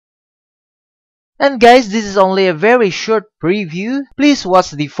And guys, this is only a very short preview. Please watch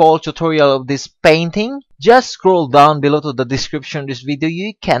the full tutorial of this painting. Just scroll down below to the description of this video.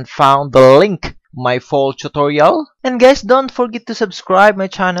 You can find the link my full tutorial. And guys, don't forget to subscribe my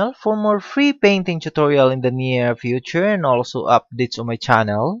channel for more free painting tutorial in the near future and also updates on my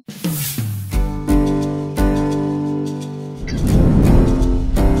channel.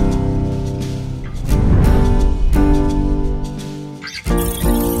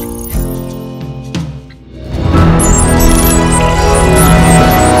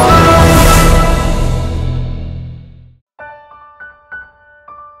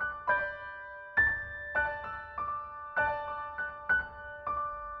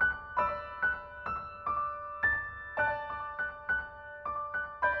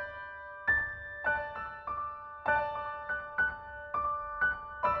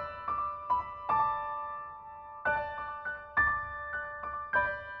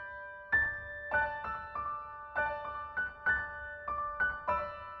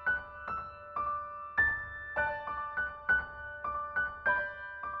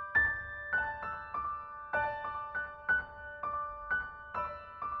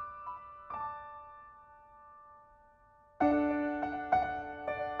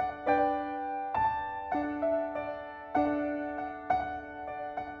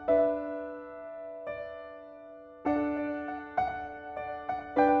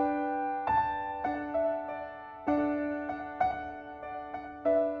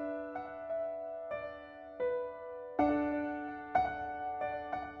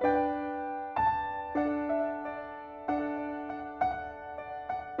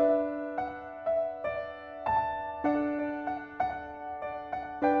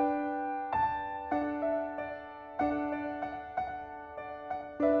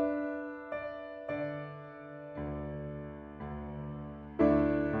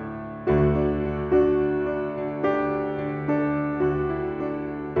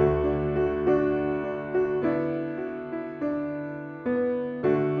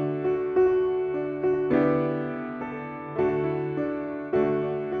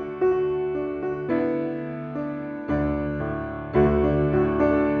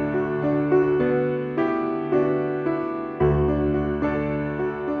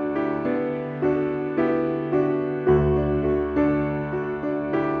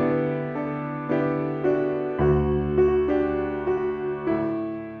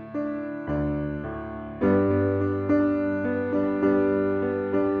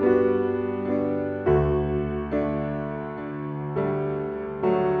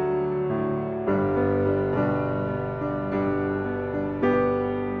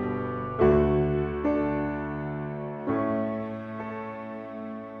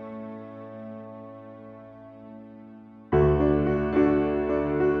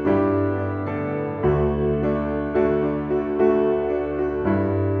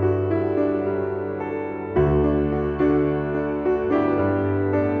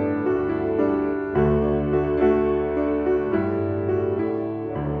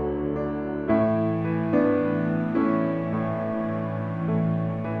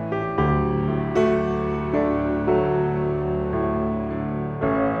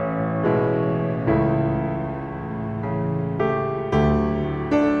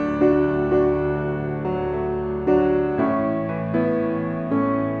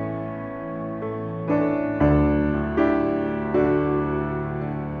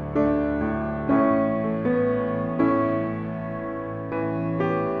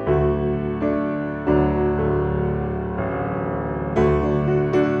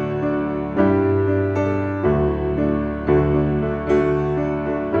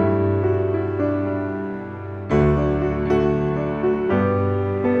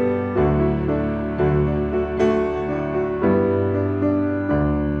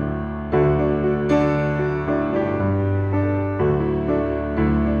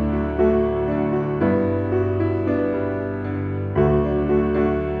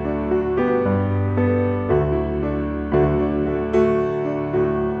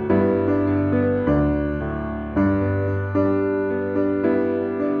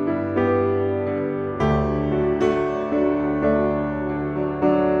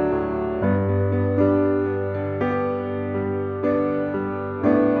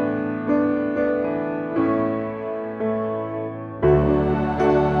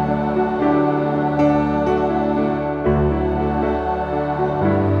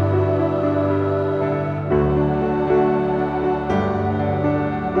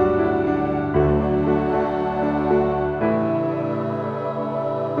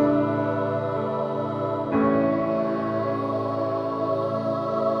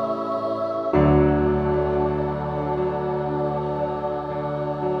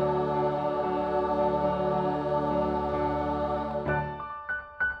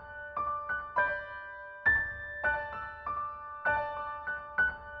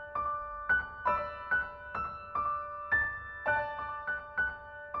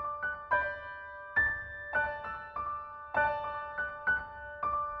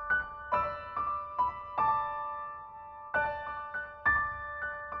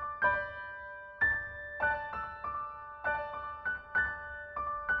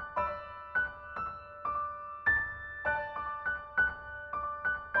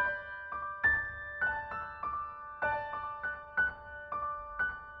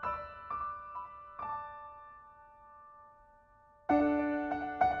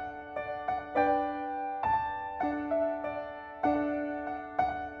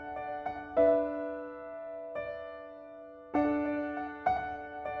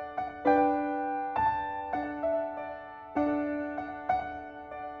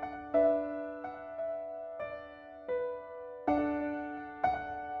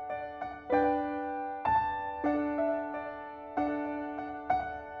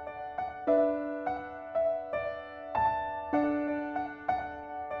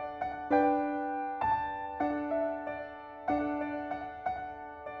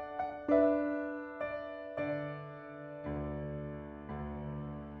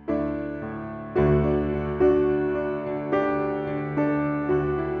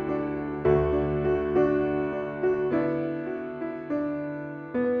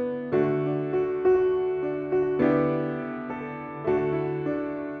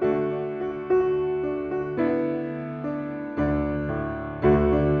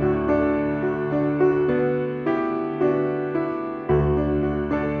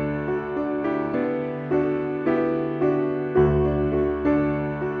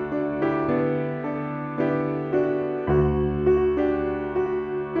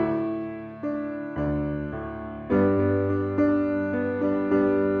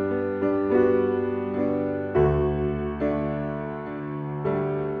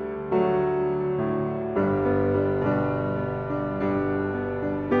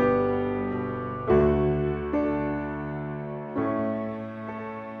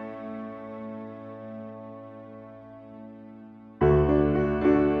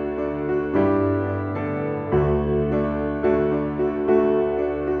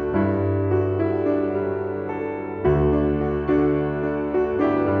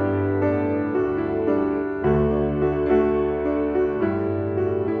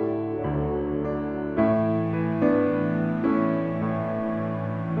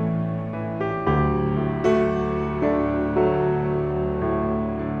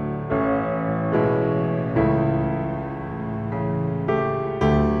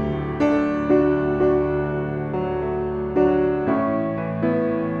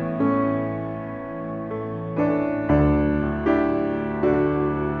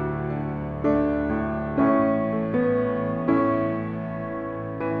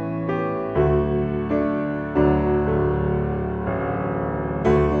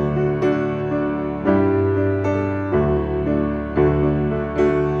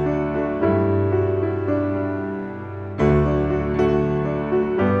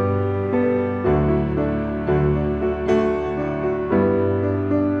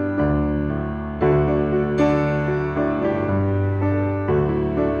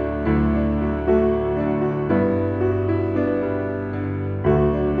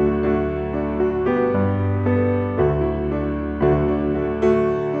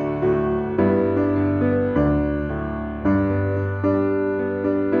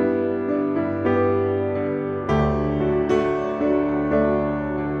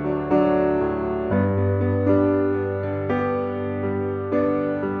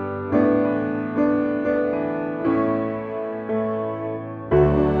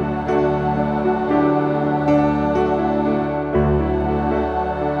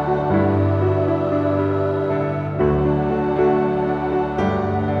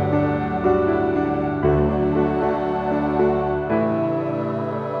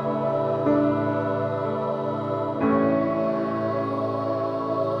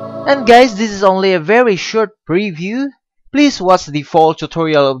 And guys, this is only a very short preview. Please watch the full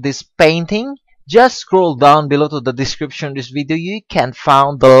tutorial of this painting. Just scroll down below to the description of this video. You can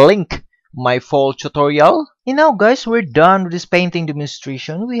find the link my full tutorial. And now guys, we're done with this painting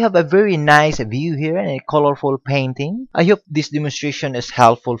demonstration. We have a very nice view here and a colorful painting. I hope this demonstration is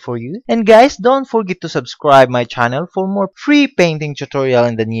helpful for you. And guys, don't forget to subscribe my channel for more free painting tutorial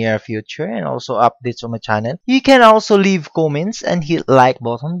in the near future and also updates on my channel. You can also leave comments and hit like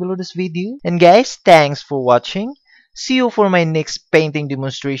button below this video. And guys, thanks for watching. See you for my next painting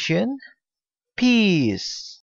demonstration. Peace.